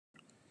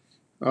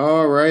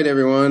All right,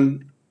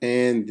 everyone,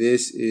 and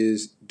this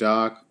is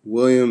Doc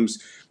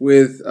Williams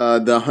with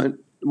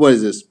what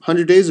is this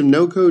 100 Days of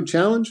No Code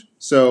Challenge.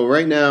 So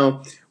right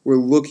now we're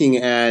looking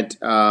at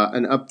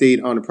an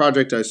update on a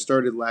project I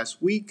started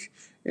last week,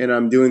 and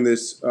I'm doing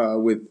this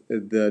with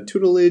the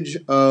tutelage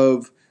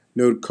of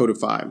Node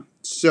Codify.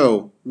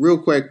 So real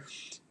quick,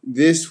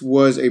 this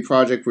was a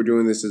project. We're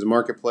doing this as a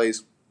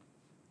marketplace.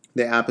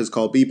 The app is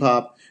called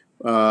Bpop.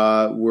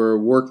 We're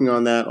working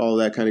on that, all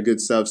that kind of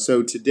good stuff.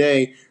 So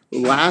today,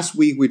 last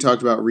week we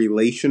talked about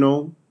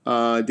relational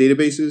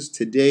databases.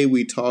 Today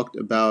we talked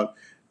about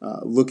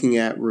looking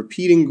at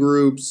repeating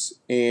groups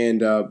and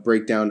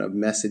breakdown of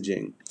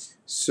messaging.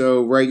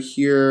 So right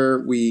here,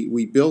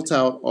 we built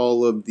out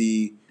all of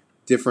the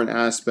different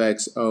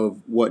aspects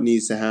of what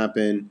needs to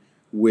happen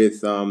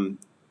with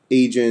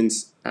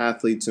agents,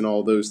 athletes, and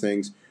all those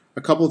things.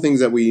 A couple of things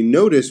that we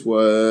noticed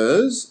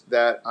was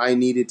that I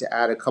needed to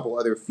add a couple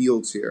other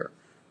fields here.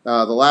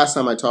 The last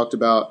time I talked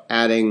about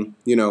adding,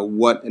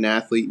 what an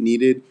athlete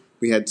needed,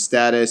 we had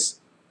status.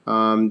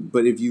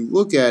 But if you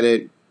look at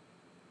it,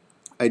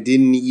 I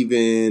didn't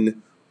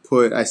even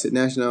I said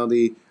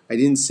nationality. I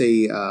didn't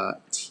say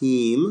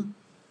team.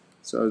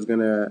 So I was going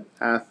to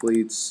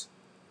athletes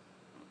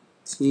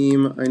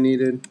team I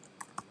needed.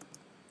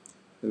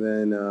 And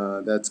then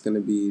that's going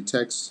to be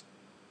text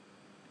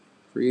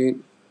create.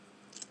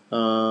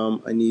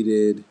 I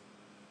needed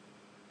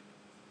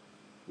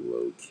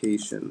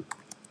location.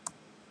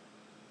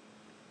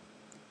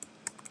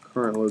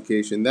 Current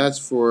location. That's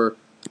for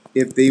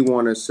if they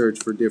want to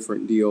search for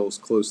different deals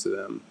close to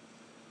them.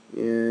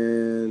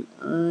 And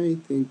I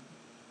think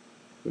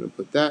I'm going to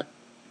put that.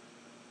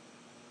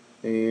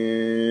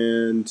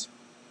 And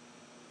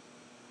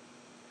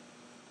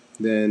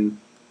then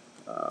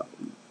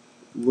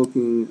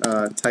looking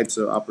types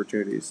of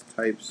opportunities.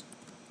 Types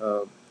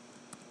of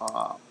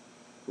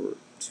opportunities.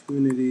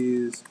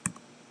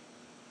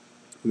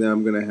 And then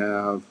I'm going to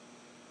have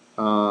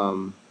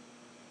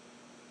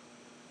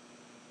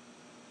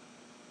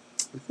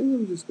I think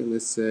I'm just going to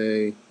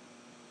say,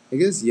 I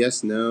guess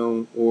yes,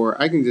 no, or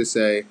I can just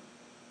say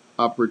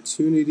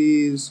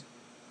opportunities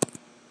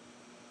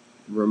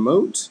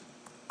remote,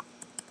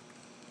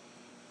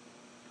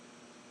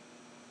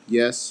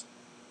 yes,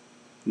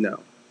 no.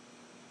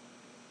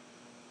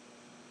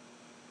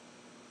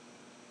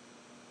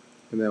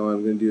 And then what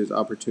I'm going to do is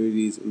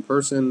opportunities in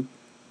person.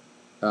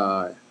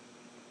 I'm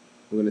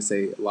going to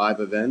say live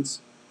events,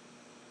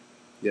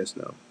 yes,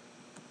 no.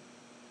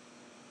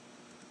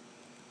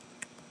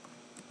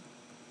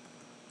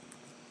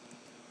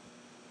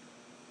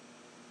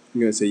 I'm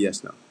going to say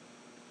yes, no.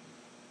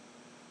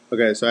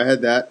 Okay, so I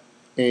had that.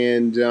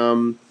 And,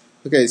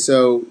 okay,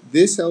 so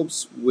this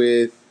helps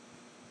with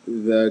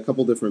the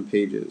couple different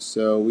pages.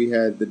 So we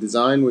had the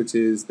design, which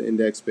is the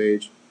index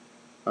page.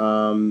 We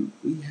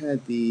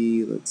had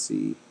the, let's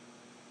see,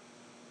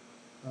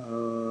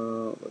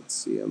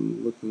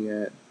 I'm looking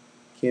at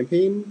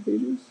campaign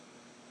pages,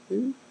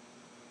 maybe?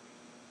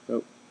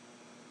 Oh,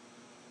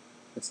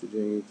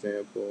 messaging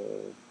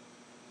example,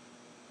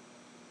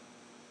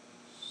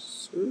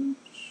 search.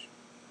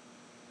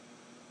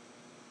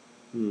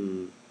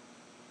 Maybe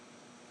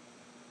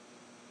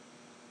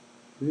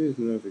it's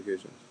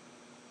notifications.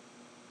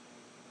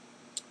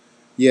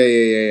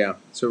 Yeah.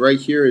 So right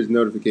here is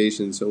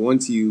notifications. So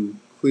once you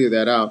clear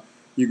that out,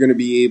 you're going to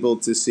be able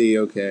to see,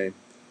 okay,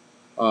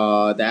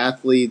 the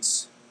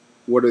athletes,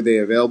 what are they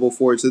available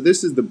for? So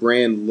this is the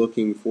brand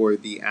looking for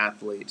the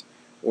athlete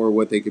or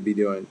what they could be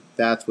doing.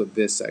 That's what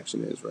this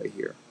section is right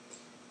here.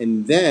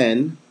 And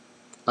then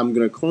I'm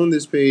going to clone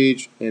this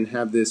page and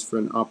have this for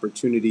an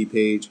opportunity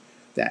page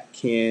that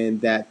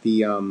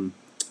the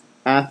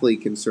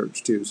athlete can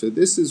search to. So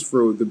this is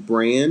for the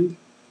brand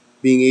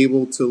being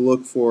able to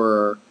look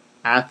for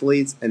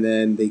athletes, and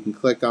then they can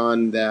click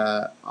on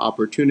the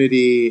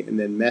opportunity and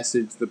then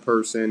message the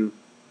person.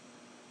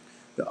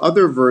 The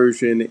other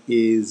version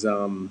is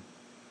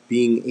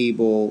being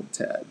able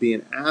to be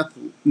an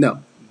athlete.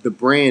 No, the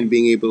brand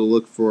being able to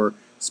look for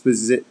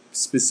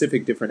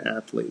specific different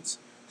athletes.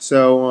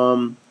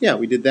 So yeah,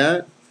 we did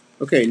that.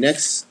 Okay,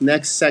 next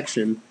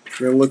section,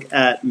 we're going to look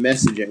at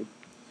messaging.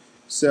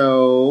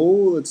 So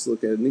let's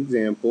look at an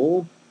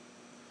example.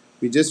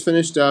 We just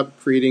finished up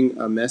creating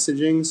a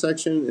messaging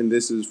section, and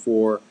this is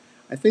for,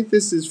 I think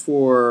this is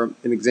for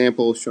an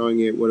example showing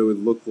it what it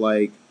would look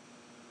like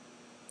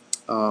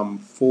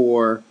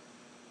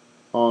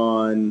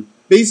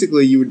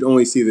basically you would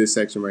only see this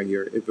section right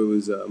here if it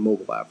was a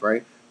mobile app,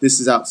 right?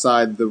 This is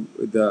outside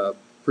the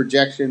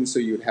projection, so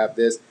you would have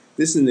this.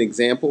 This is an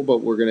example,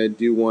 but we're going to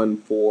do one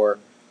for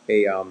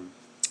a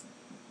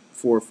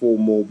full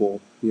mobile,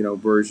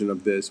 version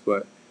of this.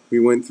 But we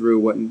went through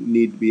what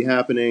needed to be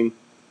happening,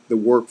 the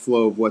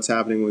workflow of what's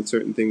happening when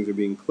certain things are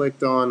being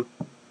clicked on.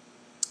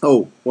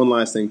 Oh, one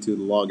last thing too,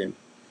 the login.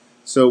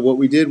 So what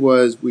we did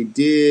was we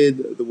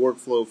did the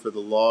workflow for the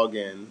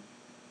login.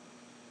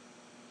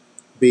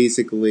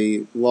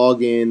 Basically,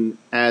 log in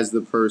as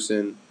the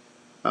person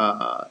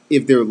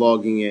if they're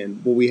logging in.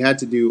 What we had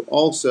to do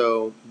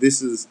also,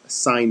 this is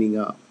signing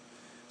up.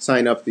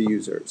 sign up the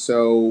user.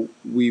 So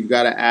we've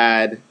got to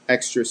add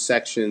extra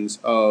sections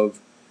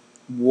of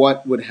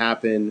what would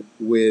happen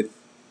with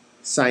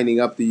signing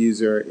up the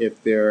user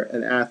if they're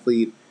an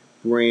athlete,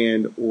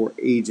 brand, or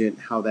agent,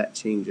 how that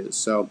changes.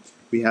 So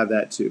we have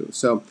that too.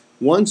 So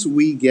once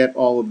we get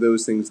all of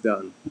those things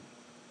done,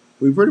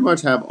 we pretty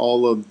much have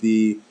all of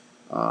the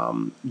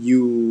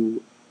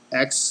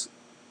UX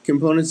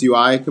components,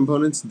 UI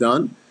components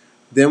done.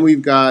 Then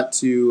we've got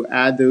to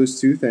add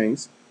those two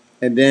things.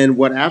 And then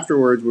what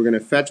afterwards, we're going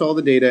to fetch all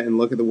the data and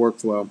look at the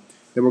workflow.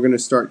 Then we're going to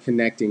start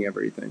connecting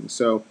everything.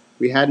 So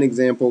we had an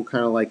example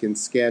kind of like in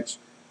Sketch.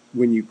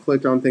 When you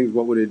clicked on things,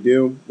 what would it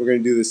do? We're going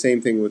to do the same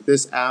thing with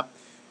this app.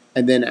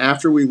 And then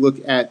after we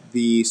look at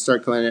the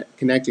start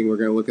connecting, we're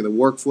going to look at the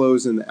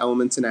workflows and the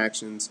elements and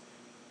actions.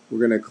 We're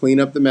going to clean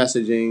up the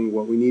messaging,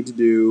 what we need to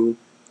do,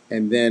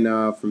 and then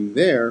from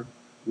there,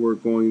 we're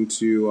going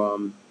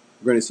to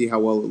see how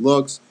well it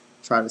looks.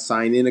 Try to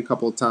sign in a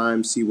couple of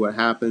times, see what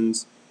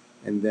happens,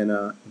 and then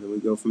we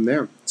go from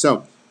there.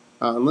 So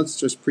let's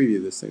just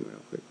preview this thing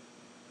real quick.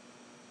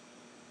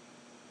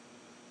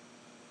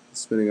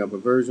 Spinning up a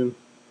version.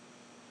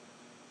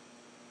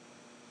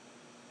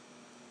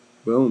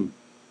 Boom.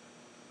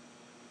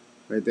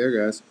 Right there,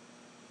 guys.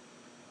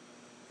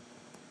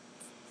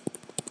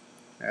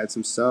 Add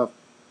some stuff.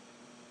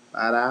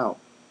 Add out.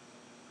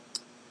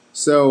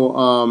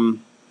 So,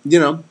 you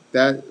know,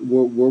 that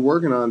we're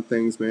working on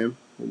things, man.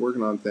 We're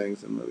working on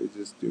things. And let me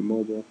just do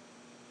mobile.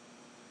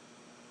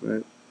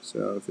 Right?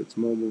 So if it's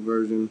mobile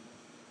version,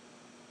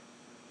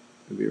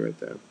 it'll be right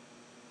there.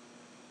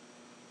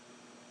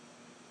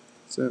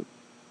 That's it.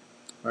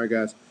 Alright,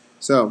 guys.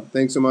 So,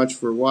 thanks so much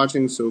for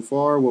watching so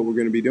far what we're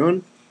going to be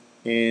doing.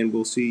 And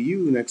we'll see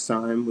you next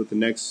time with the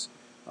next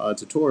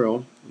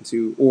tutorial,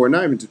 or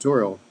not even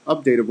tutorial,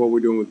 update of what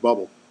we're doing with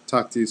Bubble.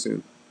 Talk to you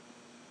soon.